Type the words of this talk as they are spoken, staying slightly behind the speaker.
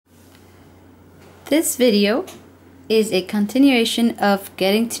This video is a continuation of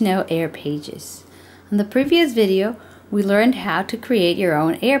getting to know AirPages. In the previous video, we learned how to create your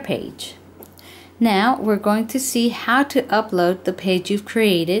own AirPage. Now we're going to see how to upload the page you've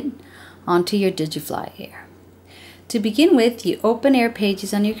created onto your Digifly AIR. To begin with, you open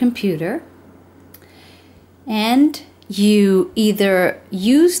AirPages on your computer and you either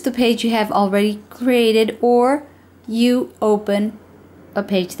use the page you have already created or you open a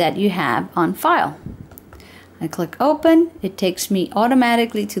page that you have on file. I click open. It takes me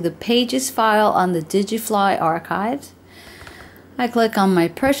automatically to the pages file on the Digifly archives. I click on my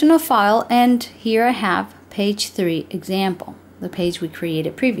personal file and here I have page 3 example, the page we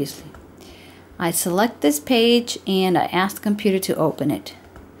created previously. I select this page and I ask the computer to open it.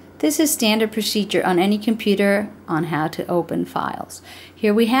 This is standard procedure on any computer on how to open files.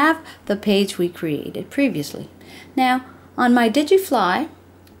 Here we have the page we created previously. Now on my Digifly,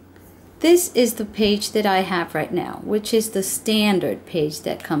 this is the page that I have right now, which is the standard page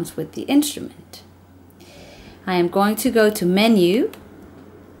that comes with the instrument. I am going to go to Menu,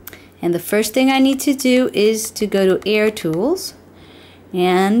 and the first thing I need to do is to go to Air Tools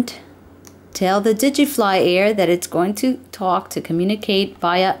and tell the Digifly AIR that it's going to talk to communicate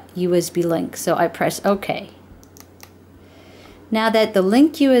via USB link. So I press OK. Now that the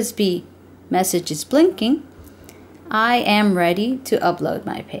link USB message is blinking, I am ready to upload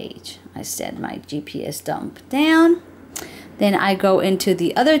my page. I set my GPS dump down. Then I go into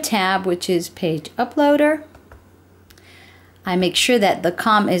the other tab, which is Page Uploader. I make sure that the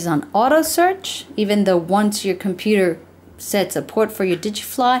COM is on auto search, even though once your computer sets a port for your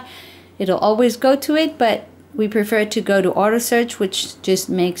Digifly, it'll always go to it, but we prefer to go to auto search, which just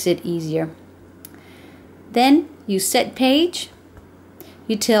makes it easier. Then you set page.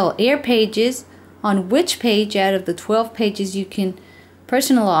 You tell AirPages on which page out of the 12 pages you can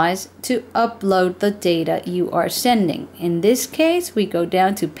personalize to upload the data you are sending. In this case, we go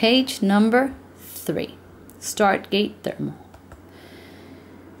down to page number 3, Start Gate Thermal.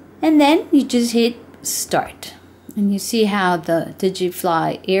 And then you just hit Start. And you see how the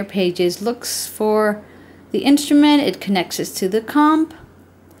Digifly AirPages looks for the instrument. It connects us to the comp.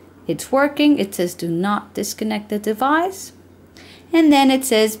 It's working. It says do not disconnect the device. And then it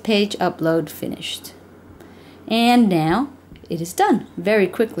says page upload finished. And now it is done very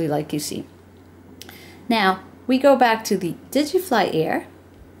quickly, like you see. Now we go back to the Digifly AIR.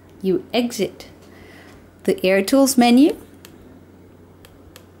 You exit the Air Tools menu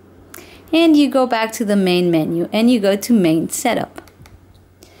and you go back to the main menu and you go to Main Setup.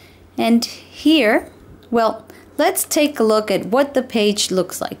 And here, well, let's take a look at what the page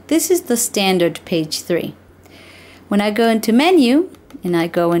looks like. This is the standard page 3. When I go into Menu and I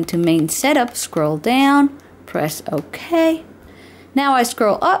go into Main Setup, scroll down, press OK. Now I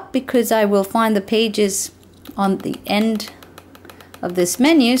scroll up because I will find the pages on the end of this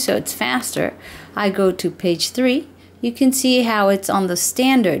menu, so it's faster. I go to page 3. You can see how it's on the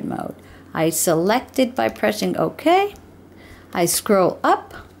standard mode. I select it by pressing OK. I scroll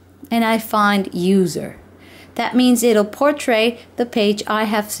up and I find User. That means it'll portray the page I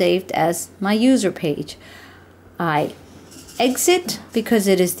have saved as my user page. I exit because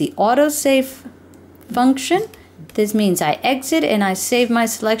it is the autosave function. This means I exit and I save my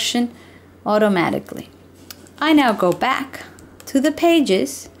selection automatically. I now go back to the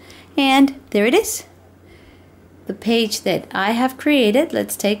pages and there it is. The page that I have created.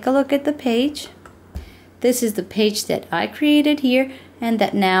 Let's take a look at the page. This is the page that I created here and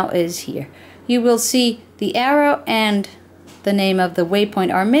that now is here. You will see the arrow and the name of the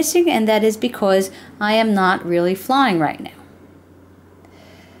waypoint are missing, and that is because I am not really flying right now.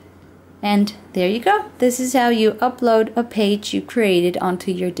 And there you go. This is how you upload a page you created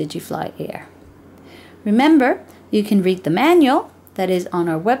onto your Digifly AIR. Remember, you can read the manual that is on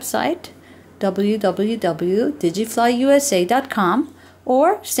our website, www.digiflyusa.com,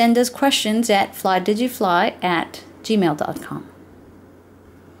 or send us questions at flydigifly@gmail.com.